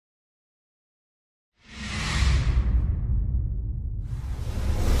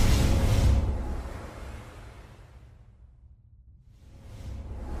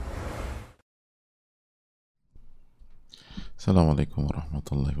Assalamualaikum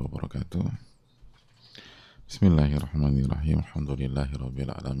warahmatullahi wabarakatuh. Bismillahirrahmanirrahim. Alhamdulillahirabbil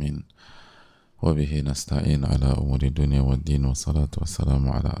alamin. Wa bihi nasta'in ala umuri dunya waddin, wassalatu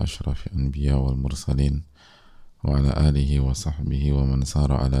wassalamu ala asyrafil anbiya wal mursalin wa ala alihi wa sahbihi wa man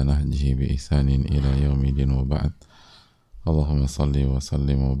sara ala nahjihi bi ihsanin ila yaumil wa ba'd. Allahumma salli wa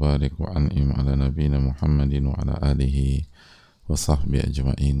sallim wa barik wa an'im ala nabiyyina Muhammadin wa ala alihi wa sahbihi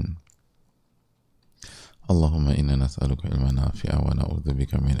ajma'in. Allahumma inna nas'aluka ilman nafi'a wa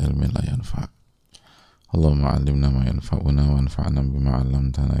na'udzubika min ilmin la yanfa'. Allahumma 'allimna ma yanfa'una wanfa'na bima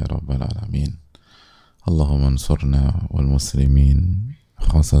 'allamtana ya rabbal alamin. Allahumma ansurna wal muslimin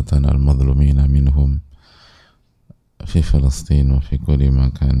khasatan al madhlumina minhum fi Filistin wa fi kulli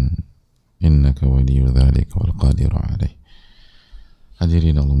makan innaka waliyyu dzalika wal qadiru 'alaih.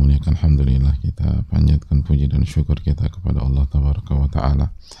 Hadirin Allah muliakan, alhamdulillah kita panjatkan puji dan syukur kita kepada Allah tabaraka wa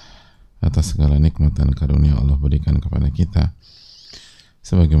taala atas segala nikmat dan karunia Allah berikan kepada kita,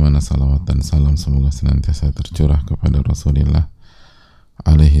 sebagaimana salawat dan salam semoga senantiasa tercurah kepada Rasulullah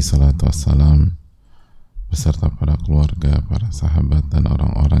alaihi salatu wassalam beserta para keluarga, para sahabat dan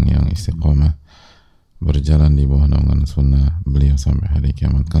orang-orang yang istiqomah berjalan di bawah naungan sunnah beliau sampai hari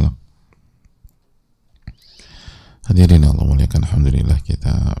kiamat kelak. Hadirin Allah muliakan, alhamdulillah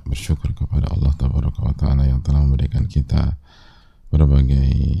kita bersyukur kepada Allah tabaraka wa taala yang telah memberikan kita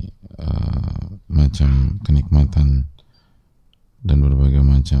berbagai macam kenikmatan dan berbagai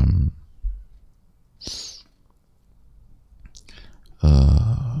macam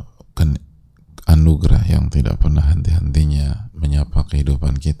anugerah yang tidak pernah henti-hentinya menyapa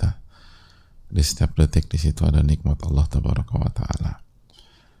kehidupan kita. Di setiap detik di situ ada nikmat Allah tabaraka wa taala.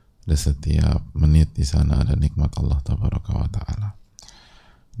 Di setiap menit di sana ada nikmat Allah tabaraka wa taala.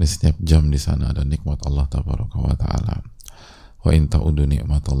 Di setiap jam di sana ada nikmat Allah tabaraka wa taala. Wa in ta'udu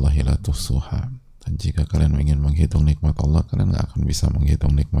ni'matallahi la tuhsuha. Dan jika kalian ingin menghitung nikmat Allah, kalian gak akan bisa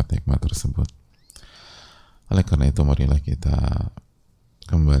menghitung nikmat-nikmat tersebut. Oleh karena itu marilah kita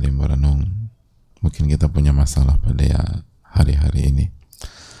kembali merenung. Mungkin kita punya masalah pada hari-hari ini.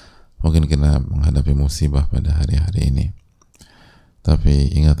 Mungkin kita menghadapi musibah pada hari-hari ini.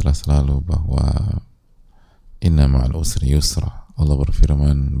 Tapi ingatlah selalu bahwa inna ma'al usri yusra. Allah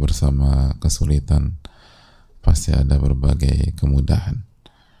berfirman, bersama kesulitan pasti ada berbagai kemudahan.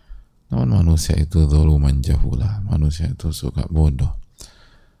 Namun manusia itu zaluman jahula, manusia itu suka bodoh.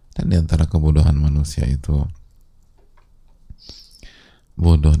 Dan di antara kebodohan manusia itu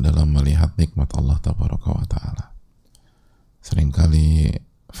bodoh dalam melihat nikmat Allah tabaraka wa taala. Seringkali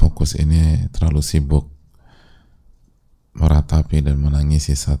fokus ini terlalu sibuk meratapi dan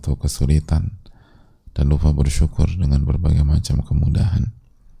menangisi satu kesulitan dan lupa bersyukur dengan berbagai macam kemudahan.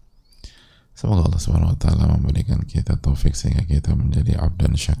 Semoga Allah Subhanahu wa taala memberikan kita taufik sehingga kita menjadi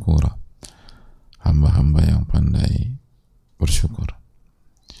abdan syakura, hamba-hamba yang pandai bersyukur.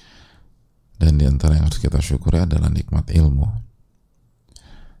 Dan di antara yang harus kita syukuri adalah nikmat ilmu.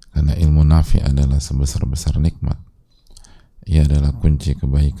 Karena ilmu nafi adalah sebesar-besar nikmat. Ia adalah kunci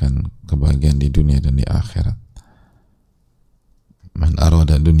kebaikan, kebahagiaan di dunia dan di akhirat. Man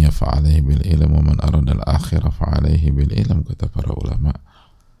arada dunya fa'alaihi bil ilm wa man arada al-akhirah fa'alaihi bil ilm, kata para ulama.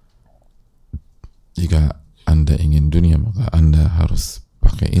 Jika Anda ingin dunia, maka Anda harus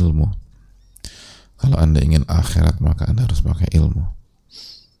pakai ilmu. Kalau Anda ingin akhirat, maka Anda harus pakai ilmu.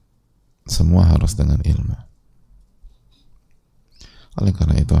 Semua harus dengan ilmu. Oleh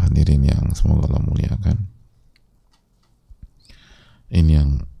karena itu hadirin yang semoga Allah muliakan, ini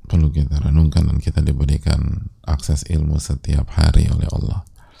yang perlu kita renungkan, dan kita diberikan akses ilmu setiap hari oleh Allah.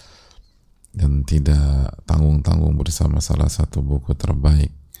 Dan tidak tanggung-tanggung bersama salah satu buku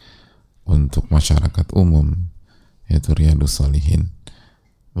terbaik untuk masyarakat umum, yaitu Riyaadhush Shaalihiin,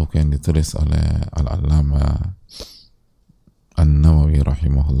 buku yang ditulis oleh Al-Allama An-Nawawi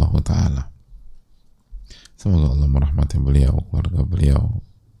rahimahullahu ta'ala. Semoga Allah merahmati beliau, keluarga beliau,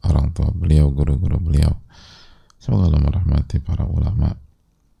 orang tua beliau, guru-guru beliau. Semoga Allah merahmati para ulama.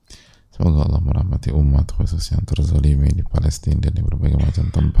 Semoga Allah merahmati umat khusus yang terzalimi di Palestina dan di berbagai macam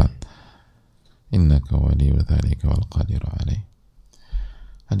tempat. Innaka waliyyu dzalika wal qadiru 'alaih.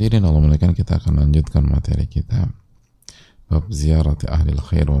 Hadirin Allah muliakan, kita akan lanjutkan materi kita bab ziyarati ahli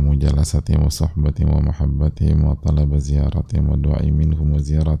khair wa mujalasatihim wa suhbatihim wa mahabbatihim wa talab ziyaratihim wa du'ai minhum wa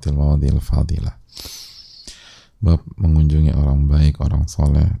ziyaratil mawadil fadilah. Bab mengunjungi orang baik, orang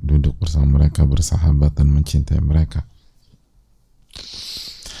soleh, duduk bersama mereka, bersahabat dan mencintai mereka.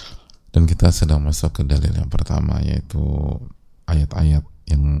 Dan kita sedang masuk ke dalil yang pertama, yaitu ayat-ayat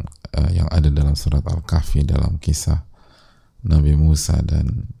yang ada dalam surat Al-Kahfii dalam kisah Nabi Musa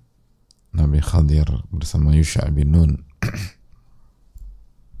dan Nabi Khadir bersama Yusha bin Nun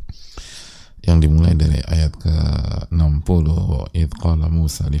yang dimulai dari ayat ke-60, idh qala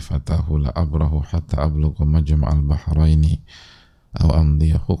Musa li fatahu la abrahu hatta ablugha majma'al bahraini aw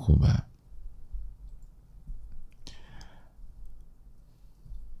amdiya huquba.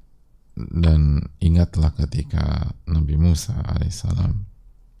 Dan ingatlah ketika Nabi Musa alaihissalam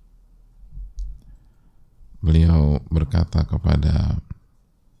beliau berkata kepada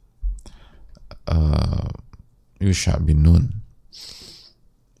Yusha bin Nun,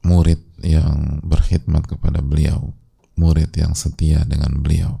 murid yang berkhidmat kepada beliau, murid yang setia dengan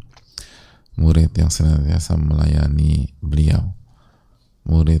beliau, murid yang senantiasa melayani beliau,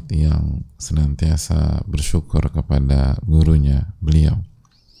 murid yang senantiasa bersyukur kepada gurunya beliau.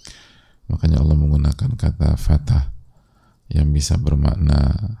 Makanya Allah menggunakan kata fatah yang bisa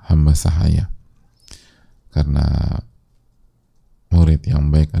bermakna hamba sahaya, karena murid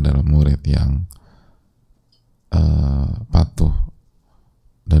yang baik adalah murid yang patuh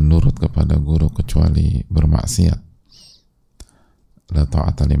dan nurut kepada guru kecuali bermaksiat. La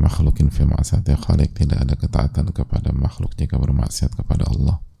ta'ata li makhlukin fi ma'siyati khaliq, tidak ada ketaatan kepada makhluk jika bermaksiat kepada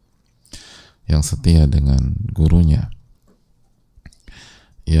Allah. Yang setia dengan gurunya,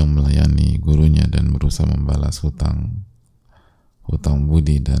 yang melayani gurunya dan berusaha membalas hutang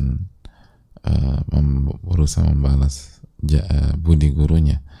budi dan berusaha membalas budi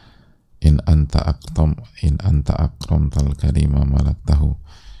gurunya. In anta akramtal karima malaktahu,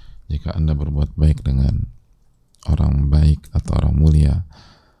 jika Anda berbuat baik dengan orang baik atau orang mulia,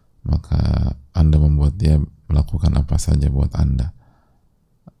 maka Anda membuat dia melakukan apa saja buat Anda.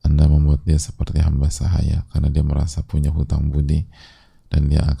 Anda membuat dia seperti hamba sahaya karena dia merasa punya hutang budi dan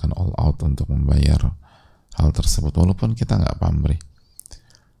dia akan all out untuk membayar hal tersebut, walaupun kita nggak pamrih,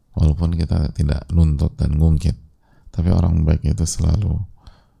 walaupun kita tidak nuntut dan ngungkit. Tapi orang baik itu selalu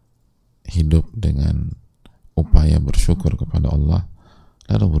hidup dengan upaya bersyukur kepada Allah,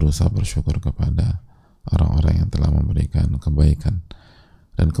 lalu berusaha bersyukur kepada orang-orang yang telah memberikan kebaikan.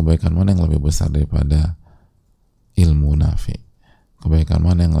 Dan kebaikan mana yang lebih besar daripada ilmu nafi? Kebaikan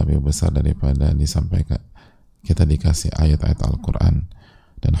mana yang lebih besar daripada disampaikan kita dikasih ayat-ayat Al-Quran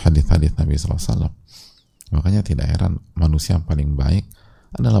dan hadis-hadis Nabi SAW? Makanya tidak heran manusia yang paling baik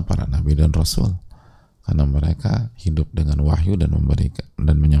adalah para nabi dan rasul, karena mereka hidup dengan wahyu dan memberikan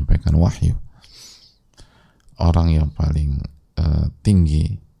dan menyampaikan wahyu. Orang yang paling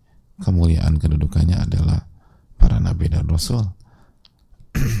tinggi kemuliaan kedudukannya adalah para nabi dan rasul.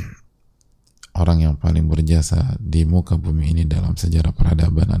 Orang yang paling berjasa di muka bumi ini dalam sejarah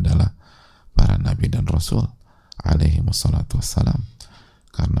peradaban adalah para nabi dan rasul alaihi wassalatu wassalam,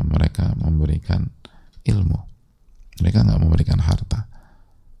 karena mereka memberikan ilmu. Mereka nggak memberikan harta,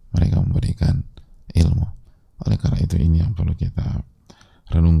 mereka memberikan ilmu. Oleh karena itu ini yang perlu kita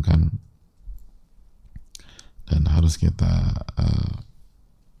renungkan dan harus kita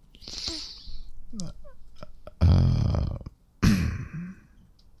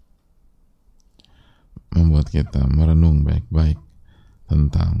membuat kita merenung baik-baik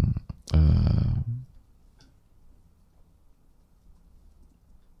tentang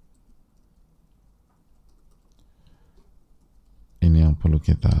ini yang perlu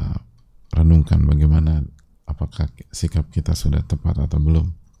kita renungkan, bagaimana, apakah sikap kita sudah tepat atau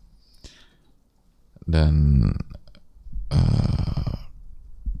belum. Dan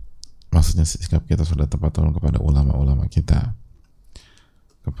maksudnya sikap kita sudah tepat atau kepada ulama-ulama kita,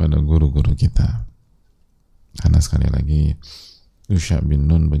 kepada guru-guru kita. Karena sekali lagi Yusha bin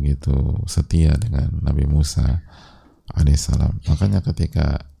Nun begitu setia dengan Nabi Musa alaihissalam. Makanya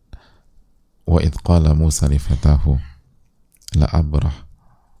ketika wa idh qala Musa li fatahu la abrah,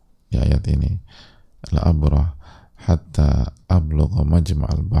 ya ayat ini, la abrah hatta ablugha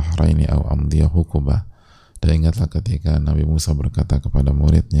majma'al bahraini aw amdiya huquba. Dan ingatlah ketika Nabi Musa berkata kepada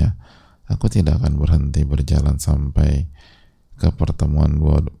muridnya, aku tidak akan berhenti berjalan sampai ke pertemuan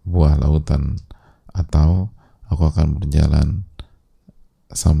buah lautan, atau aku akan berjalan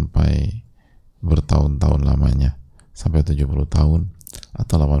sampai bertahun-tahun lamanya, sampai 70 tahun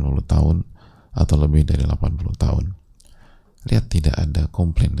atau 80 tahun atau lebih dari 80 tahun. Lihat, tidak ada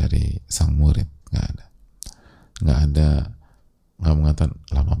komplain dari sang murid, nggak ada mengatakan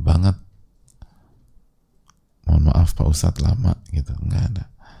lama banget, mohon maaf Pak Ustadz lama gitu, nggak ada.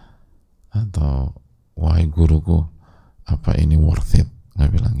 Atau wahai guruku, apa ini worth it,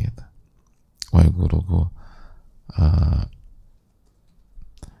 nggak bilang gitu. Wahai guruku,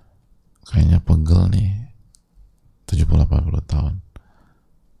 kayaknya pegel nih 70-80 tahun.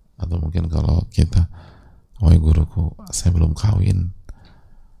 Atau mungkin kalau kita, wahai guruku, saya belum kawin,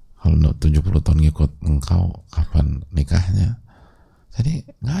 kalau 70 tahun ngikut engkau, kapan nikahnya? Jadi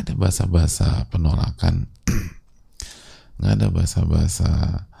nggak ada bahasa-bahasa penolakan, nggak ada bahasa-bahasa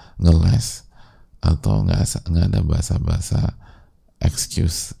ngeles, atau nggak ada bahasa-bahasa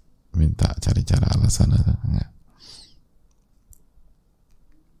excuse minta cari cara alasan atau enggak.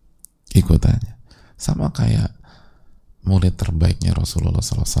 Ikut aja. Sama kayak murid terbaiknya Rasulullah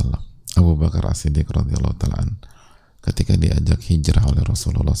SAW, Abu Bakar As-Siddiq radhiyallahu ta'ala an, ketika diajak hijrah oleh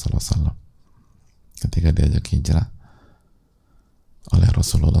Rasulullah SAW. Ketika diajak hijrah oleh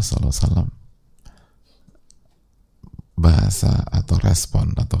Rasulullah SAW, bahasa atau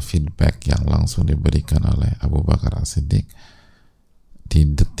respon atau feedback yang langsung diberikan oleh Abu Bakar As-Siddiq di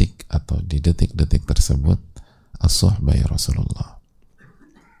detik-detik tersebut, as-suhbah ya Rasulullah,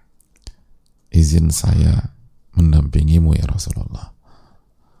 izin saya mendampingimu ya Rasulullah,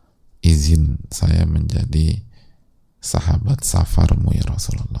 izin saya menjadi sahabat safarmu ya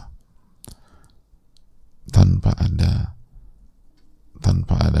Rasulullah, tanpa ada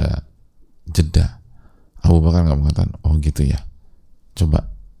jeda. Abu Bakar nggak mengatakan, oh gitu ya,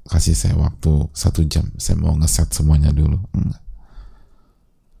 coba kasih saya waktu 1 jam, saya mau ngeset semuanya dulu. Enggak.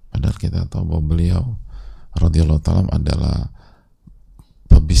 Padahal kita tahu bahwa beliau radhiyallahu ta'ala adalah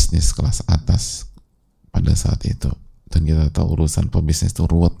pebisnis kelas atas pada saat itu, dan kita tahu urusan pebisnis itu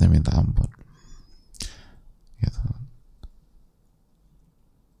ruwetnya minta ampun gitu.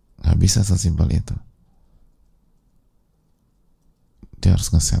 Nggak bisa sesimpel itu, dia harus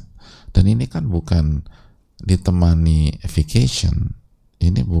ngeset. Dan ini kan bukan ditemani vacation,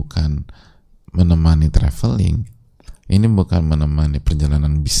 ini bukan menemani traveling, ini bukan menemani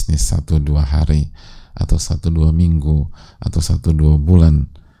perjalanan bisnis 1-2 hari atau 1-2 minggu atau 1-2 bulan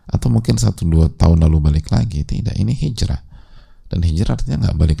atau mungkin 1-2 tahun lalu balik lagi. Tidak, ini hijrah. Dan hijrah artinya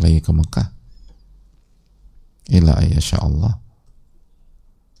nggak balik lagi ke Mekah illa ayyasha Allah,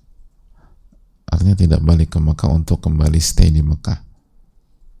 artinya tidak balik ke Mekah untuk kembali stay di Mekah,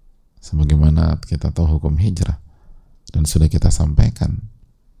 sebagaimana kita tahu hukum hijrah dan sudah kita sampaikan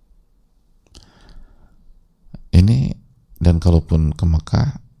ini. Dan kalaupun ke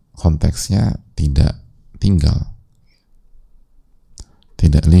Mekah, konteksnya tidak tinggal,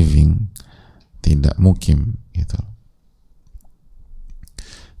 tidak living, tidak mukim gitu.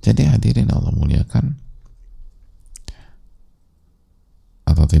 Jadi hadirin Allah muliakan,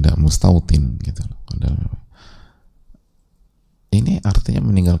 atau tidak mustautin gitu. Ini artinya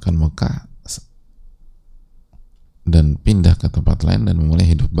meninggalkan Mekah dan pindah ke tempat lain dan memulai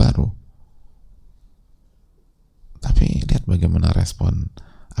hidup baru. Tapi lihat bagaimana respon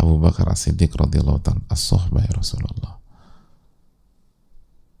Abu Bakar As-Siddiq radhiyallahu ta'ala, as-suhbah ya Rasulullah,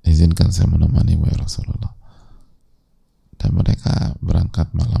 izinkan saya menemanimu ya Rasulullah. Dan mereka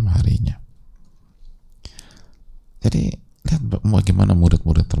berangkat malam harinya. Jadi lihat bagaimana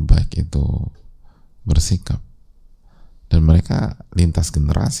murid-murid terbaik itu bersikap. Dan mereka lintas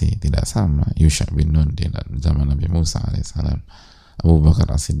generasi, tidak sama. Yusha bin Nun di zaman Nabi Musa alaihissalam, Abu Bakar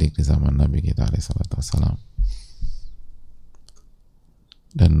As-Siddiq di zaman Nabi kita alaihissalam,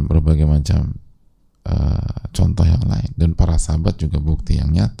 dan berbagai macam contoh yang lain. Dan para sahabat juga bukti yang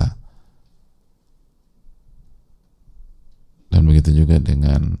nyata. Dan begitu juga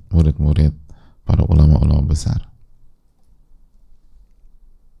dengan murid-murid para ulama-ulama besar.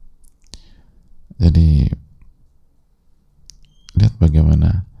 Jadi lihat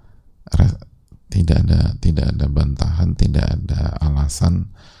bagaimana tidak ada bantahan, tidak ada alasan,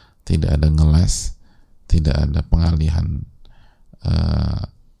 tidak ada ngeles, tidak ada pengalihan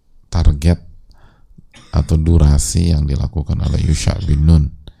target atau durasi yang dilakukan oleh Yusha bin Nun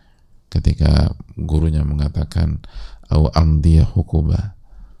ketika gurunya mengatakan au amdiya hukuba,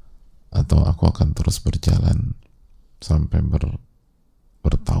 atau aku akan terus berjalan sampai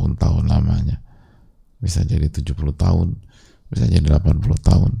bertahun-tahun lamanya, bisa jadi 70 tahun, bisa jadi 80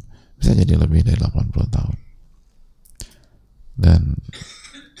 tahun, bisa jadi lebih dari 80 tahun. Dan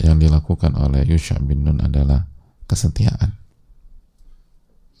yang dilakukan oleh Yusha bin Nun adalah kesetiaan.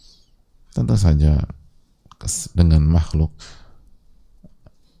 Tentu saja dengan makhluk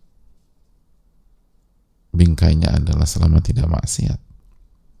bingkainya adalah selama tidak maksiat.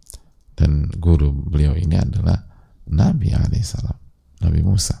 Dan guru beliau ini adalah Nabi alaihissalam, Nabi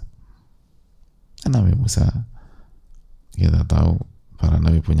Musa. Dan Nabi Musa, kita tahu para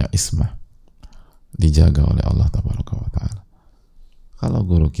nabi punya ismah, dijaga oleh Allah Ta'ala. Kalau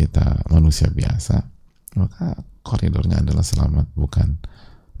guru kita manusia biasa, maka koridornya adalah selamat, bukan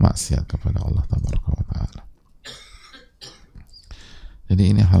maksiat kepada Allah Ta'ala. Jadi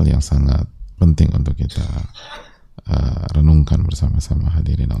ini hal yang sangat penting untuk kita renungkan bersama-sama,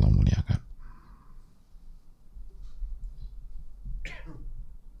 hadirin Allah muliakan.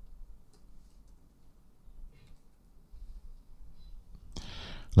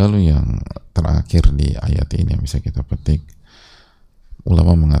 Lalu yang terakhir di ayat ini yang bisa kita petik,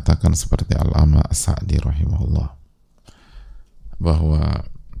 ulama mengatakan seperti Al-Amma As-Sa'di rahimahullah, bahwa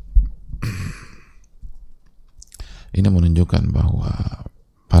ini menunjukkan bahwa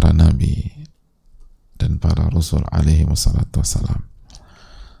para nabi dan para rasul alaihi wassalatu wassalam,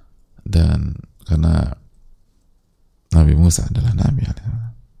 dan karena Nabi Musa adalah nabi,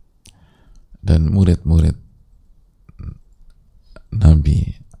 dan murid-murid Nabi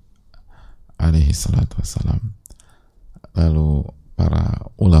alaihi salatu wassalam, lalu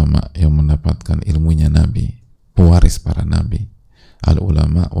para ulama yang mendapatkan ilmunya Nabi, pewaris para nabi.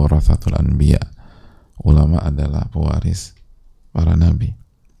 Al-ulama warathatul anbiya, ulama adalah pewaris para nabi,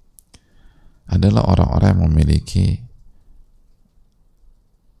 adalah orang-orang yang memiliki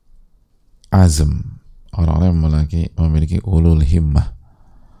azm, orang-orang yang memiliki ulul himmah,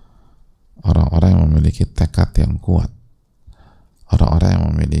 orang-orang yang memiliki tekad yang kuat, orang-orang yang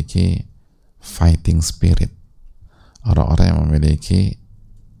memiliki fighting spirit, orang-orang yang memiliki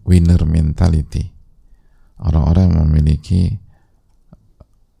winner mentality, orang-orang yang memiliki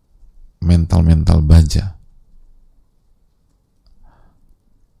mental baja,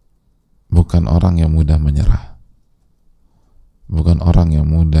 bukan orang yang mudah menyerah, bukan orang yang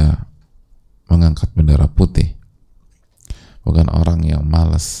mudah mengangkat bendera putih, bukan orang yang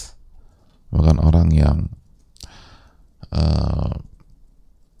malas, bukan orang yang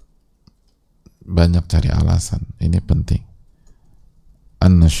banyak cari alasan. Ini penting.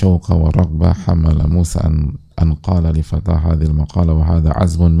 Anna syauqa wa ragba hamala Musa an qala li fatah hadhil maqala wa hadha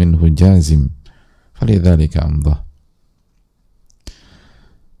azmun minhu jazim falidhalika amdah.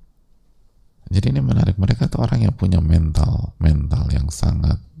 Jadi ini menarik, mereka tuh orang yang punya mental yang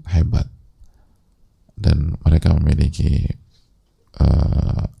sangat hebat, dan mereka memiliki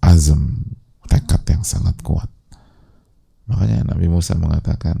azam, tekad yang sangat kuat. Makanya Nabi Musa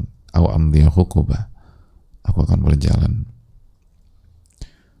mengatakan, "Au amdiya hukuba," aku akan berjalan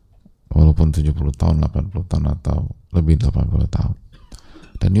walaupun 70 tahun, 80 tahun, atau lebih 80 tahun.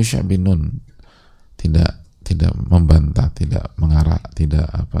 Dan Yusha bin Nun tidak membantah, tidak mengarah,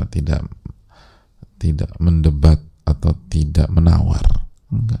 tidak mendebat atau tidak menawar.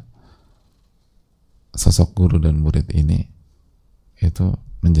 Enggak. Sosok guru dan murid ini itu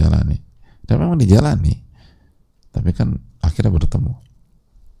menjalani, dan memang dijalani, tapi kan akhirnya bertemu.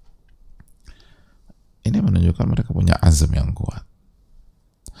 Ini menunjukkan mereka punya azam yang kuat,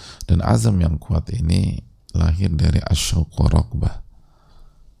 dan azam yang kuat ini lahir dari asyauq wa raghbah,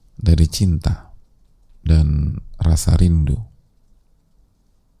 dari cinta dan rasa rindu.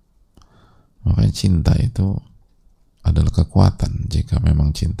 Makanya cinta itu adalah kekuatan jika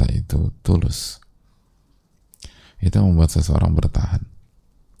memang cinta itu tulus. Itu yang membuat seseorang bertahan,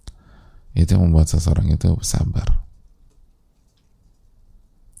 itu yang membuat seseorang itu sabar.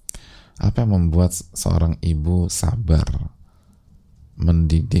 Apa yang membuat seorang ibu sabar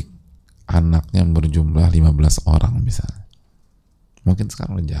mendidik anaknya yang berjumlah 15 orang misalnya? Mungkin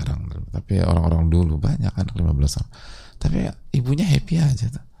sekarang udah jarang, tapi orang-orang dulu banyak anak 15 orang, tapi ibunya happy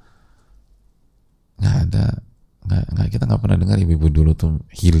aja tuh. Kita nggak pernah dengar ibu-ibu dulu tuh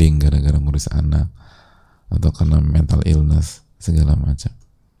healing gara-gara ngurus anak atau karena mental illness segala macam.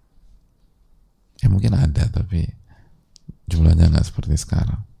 Ya mungkin ada, tapi jumlahnya nggak seperti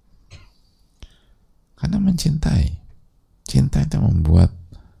sekarang. Karena mencintai, cinta itu membuat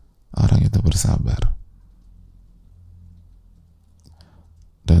orang itu bersabar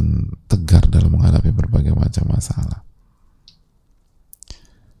dan tegar dalam menghadapi berbagai macam masalah.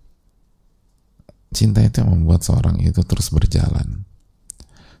 Cinta itu yang membuat seorang itu terus berjalan,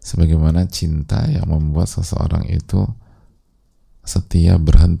 sebagaimana cinta yang membuat seseorang itu setia,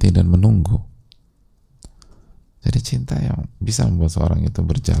 berhenti, dan menunggu. Jadi cinta yang bisa membuat seorang itu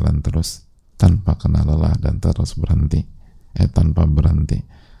berjalan terus tanpa kenal lelah dan terus berhenti, tanpa berhenti.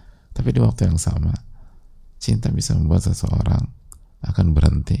 Tapi di waktu yang sama, cinta bisa membuat seseorang akan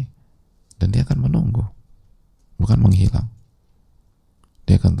berhenti dan dia akan menunggu, bukan menghilang.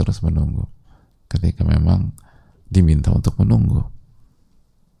 Dia akan terus menunggu ketika memang diminta untuk menunggu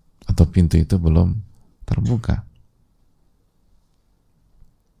atau pintu itu belum terbuka.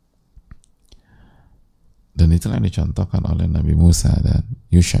 Dan itulah yang dicontohkan oleh Nabi Musa dan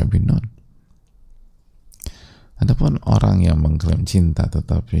Yusha bin Nun. Adapun orang yang mengklaim cinta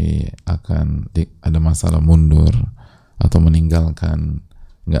tetapi akan ada masalah mundur atau meninggalkan,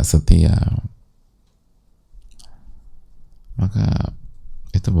 nggak setia, maka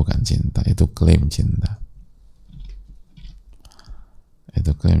itu bukan cinta, itu klaim cinta.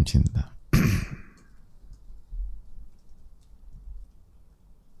 Itu klaim cinta.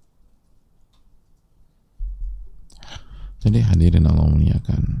 Jadi hadirin Allah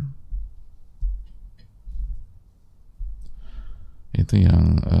muliakan, itu itu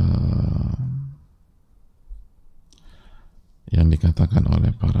yang dikatakan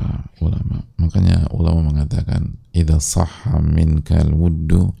oleh para ulama. Makanya ulama mengatakan idza sahha minkal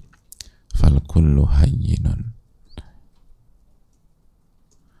wuddu fal kullu hayyinun.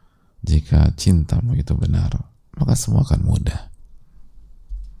 Jika cintamu itu benar, maka semua akan mudah.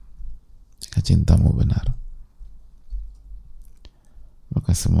 Jika cintamu benar,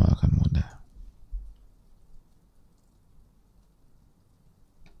 maka semua akan mudah.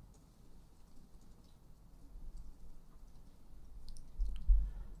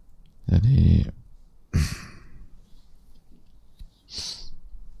 Jadi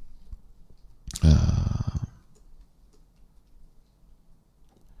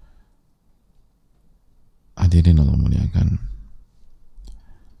hadirin Allah muliakan,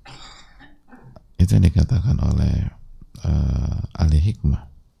 itu yang dikatakan oleh ahli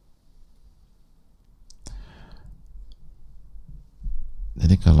hikmah.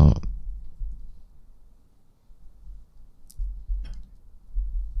 Jadi kalau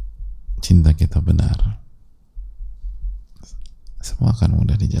cinta kita benar, semua akan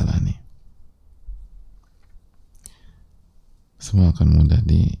mudah dijalani. Semua akan mudah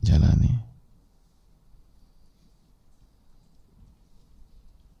dijalani.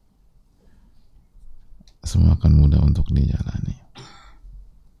 Semua akan mudah untuk dijalani.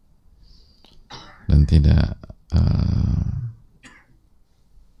 Dan tidak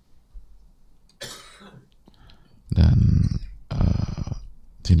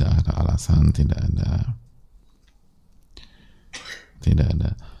tidak ada alasan, tidak ada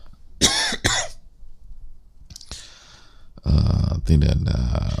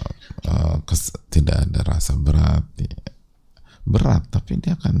tidak ada rasa berat, tapi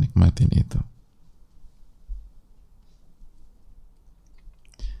dia akan nikmatin itu.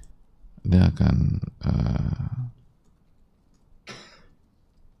 Dia akan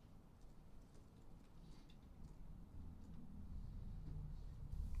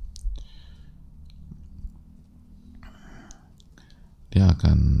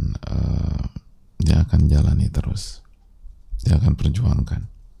dia akan jalani terus. Dia akan perjuangkan.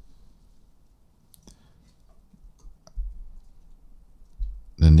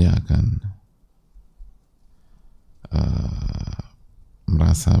 Dan dia akan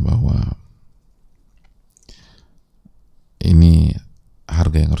merasa bahwa ini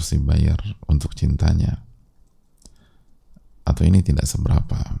harga yang harus dibayar untuk cintanya, atau ini tidak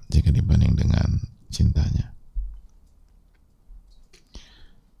seberapa jika dibanding dengan cintanya.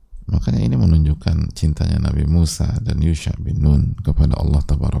 Makanya ini menunjukkan cintanya Nabi Musa dan Yusha bin Nun kepada Allah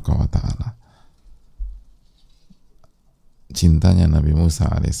Tabaraka wa Ta'ala. Cintanya Nabi Musa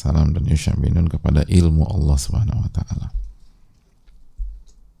alaihissalam dan Yusha bin Nun kepada ilmu Allah Subhanahu wa Ta'ala.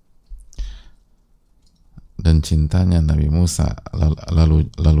 Dan cintanya Nabi Musa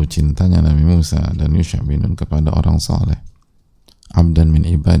lalu cintanya Nabi Musa dan Yusha bin Nun kepada orang saleh, abdan min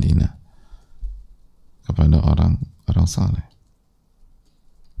ibadina, kepada orang saleh,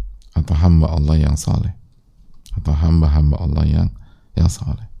 atau hamba Allah yang saleh, atau hamba-hamba Allah yang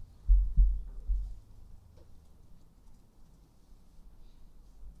saleh.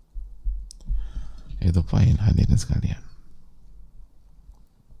 Itu poin, hadirin sekalian.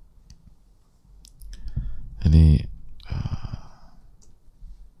 Jadi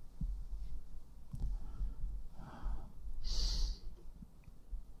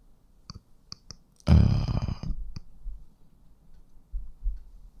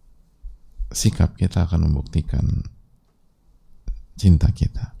sikap kita akan membuktikan cinta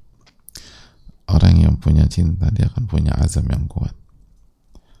kita. Orang yang punya cinta, dia akan punya azam yang kuat,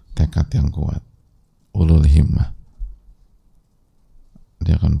 tekad yang kuat, ulul himmah.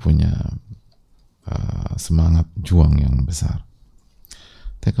 Dia akan punya semangat juang yang besar.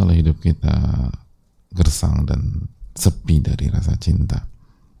 Tapi kalau hidup kita gersang dan sepi dari rasa cinta,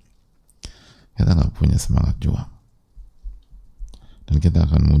 kita nggak punya semangat juang, dan kita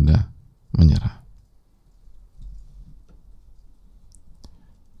akan mudah menyerah.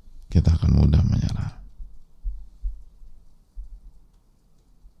 Kita akan mudah menyerah.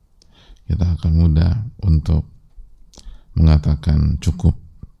 Kita akan mudah untuk mengatakan cukup.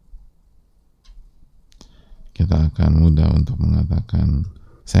 Kita akan mudah untuk mengatakan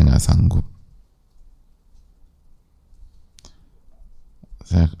saya nggak sanggup.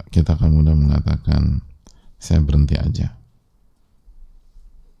 Kita akan mudah mengatakan saya berhenti aja.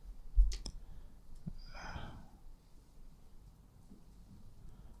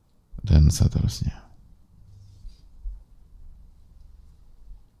 Dan seterusnya.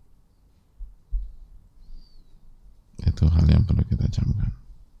 Itu hal yang perlu kita camkan.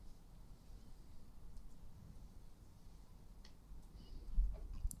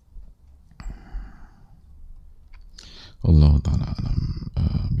 Allah taala alam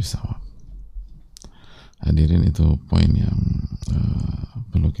bisawab. Hadirin, itu poin yang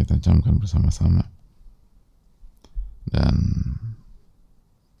perlu kita camkan bersama-sama. Dan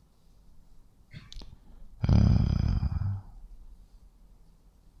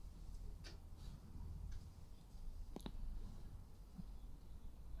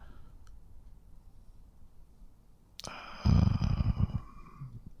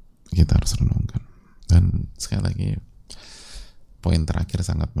kita harus renungkan. Dan sekali lagi, poin terakhir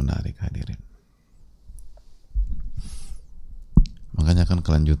sangat menarik, hadirin. Makanya kan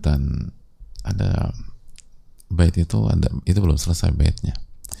kelanjutan ada bait itu belum selesai baitnya.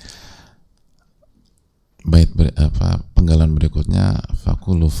 Penggalan berikutnya,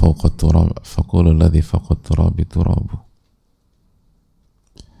 faqulu fawqa turab faqulu alladhi fawqa turabi turabu.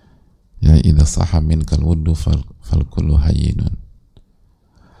 Ya idza sahha minkal wuddu fal kullu hayyinun.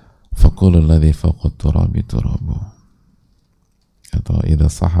 Faqulu alladhi fawqa turabi turabu. Atau idza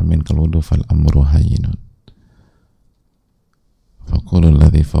sahha minkal wuddu fal amru hayyinun. Faqulu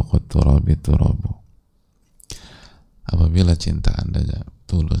alladhi fawqa turabi turabu. Apabila cinta Anda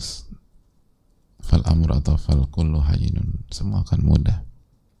tulus, fal amru atau fal kullu hayyinun, semua akan mudah,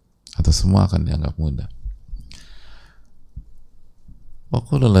 atau semua akan dianggap mudah. Wa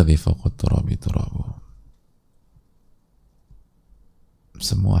qul alladhi fawqa turabi turabu.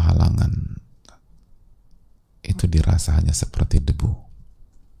 Semua halangan itu dirasa hanya seperti debu.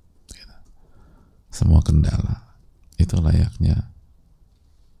 Semua kendala itu layaknya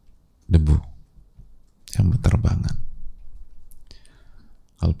debu yang berterbangan.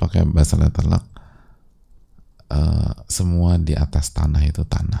 Kalau pakai bahasa letalak, semua di atas tanah itu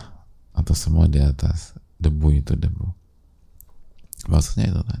tanah, atau semua di atas debu itu debu.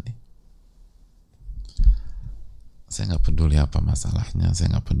 Maksudnya itu tadi. Saya nggak peduli apa masalahnya,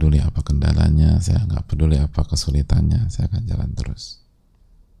 saya nggak peduli apa kendalanya, saya nggak peduli apa kesulitannya, saya akan jalan terus.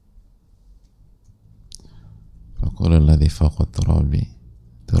 Faqul alladhi fawqa turabi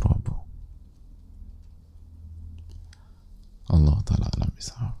turabu. Allah ta'ala alam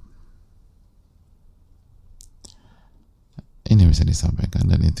bisawab. Ini bisa disampaikan,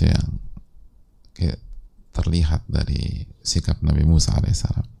 dan itu yang terlihat dari sikap Nabi Musa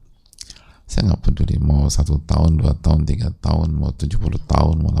alaihissalam. Saya nggak peduli mau 1 tahun, 2 tahun, 3 tahun, mau 70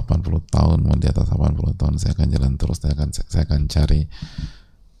 tahun, mau 80 tahun, mau di atas 80 tahun, saya akan jalan terus. Saya akan cari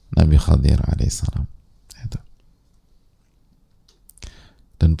Nabi Khadir alaihissalam. Itu.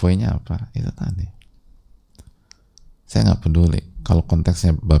 Dan poinnya apa? Itu tadi. Saya nggak peduli kalau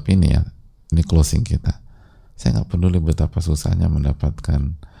konteksnya bab ini ya, ini closing kita. Saya nggak peduli betapa susahnya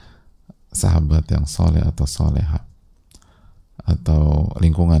mendapatkan sahabat yang soleh atau soleha, atau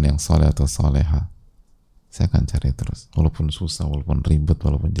lingkungan yang soleh atau soleha. Saya akan cari terus, walaupun susah, walaupun ribet,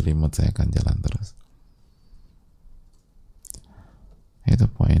 walaupun jelimet, saya akan jalan terus.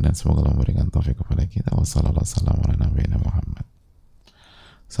 Itu poin, dan semoga Allah memberikan taufik kepada kita.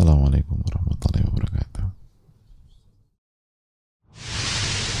 Wassalamualaikum warahmatullahi wabarakatuh.